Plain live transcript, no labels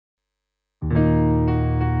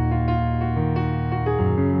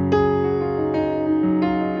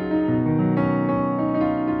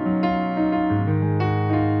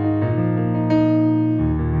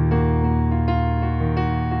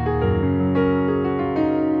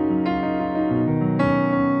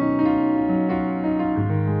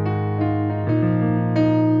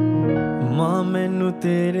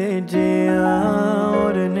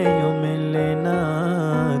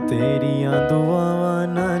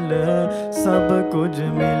सब कुछ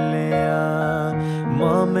मिलिया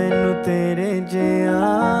मां मैनू तेरे जिया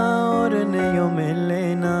और नहीं मिले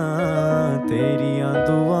ना तेरियां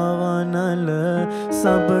दुआवां नाल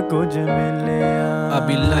सब कुछ मिलिया I'd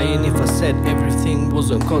be lying if I said everything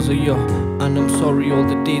wasn't cause of you. And I'm sorry all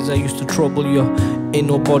the days I used to trouble you. Ain't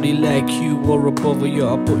nobody like you or above you.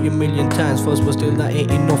 I put you a million times first, but still that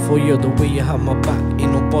ain't enough for you. The way you have my back,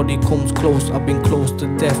 ain't nobody comes close. I've been close to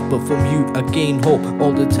death, but from you I gained hope.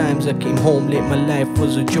 All the times I came home late, my life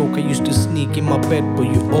was a joke. I used to sneak in my bed, but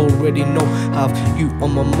you already know. Have you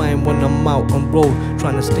on my mind when I'm out on road,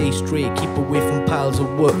 trying to stay straight, keep away from piles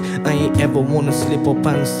of work. I ain't ever wanna slip up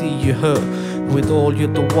and see you hurt. With all your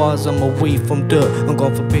duas, I'm away from dirt. And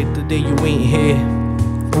God forbid the day you ain't here.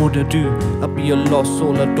 What would I do? I'd be a lost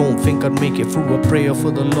soul. I don't think I'd make it through. A prayer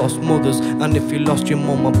for the lost mothers. And if you lost your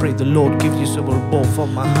mom, I pray the Lord gives you some both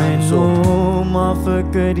on my hands. So माफ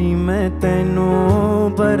करी मैं तेनू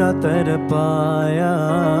बड़ा तरपाया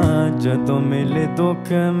जदों मिले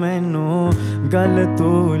दुख मैनू गल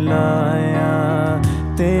तू लाया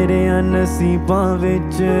तेरे नसीबां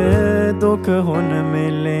विच दुख हुन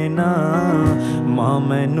मिले ना मां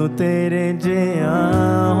मैनू तेरे जिया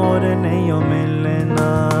होर नहीं मिलना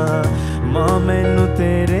मां मैनू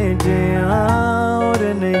तेरे जिया होर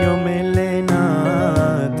नहीं मिलना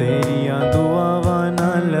तेरियां दुआवां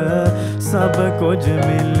नाल सब कुछ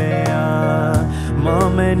मिलिया मां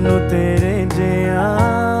मैनू तेरे जिया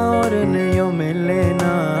होर नहीं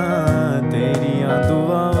मिलना तेरियां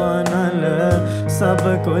दुआवां नाल सब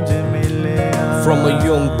कुछ मिलिया from a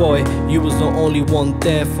young boy, you was the only one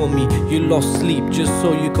there for me. You lost sleep just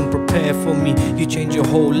so you can prepare for me. You changed your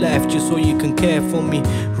whole life just so you can care for me.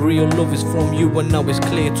 Real love is from you and now it's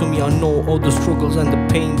clear to me. I know all the struggles and the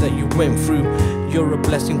pain that you went through. You're a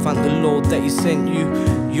blessing, thank the Lord that He sent you.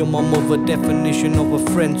 You're my mother, definition of a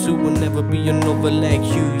friend who will never be another like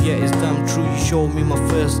you. Yeah, it's damn true, you showed me my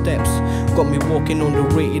first steps. Got me walking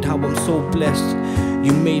underrated, how I'm so blessed.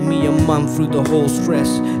 You made me a man through the whole stress.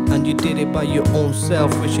 And you did it by your own self,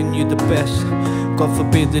 wishing you the best. God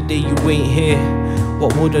forbid the day you ain't here.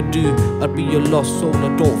 What would I do? I'd be a lost soul. I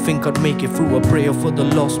don't think I'd make it through. A prayer for the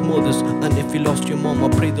lost mothers. And if you lost your mom, I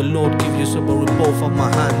pray the Lord give you support with both of my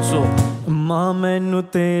hands up. मां मैनू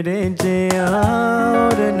तेरे जिया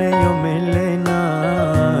और नहीं मिलना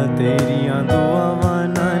तेरियां दुआवां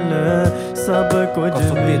नाल सब कुछ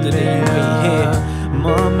मिलिया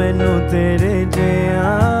मां मैनू तेरे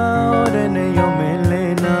जिया और नहीं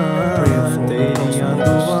मिलना तेरियां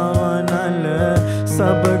दुआवां नाल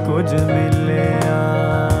सब कुछ मिलिया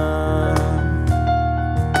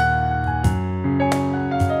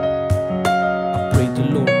I pray the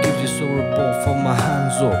Lord gives you support both of my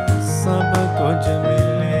hands up. सब कुछ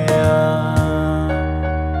मिलिया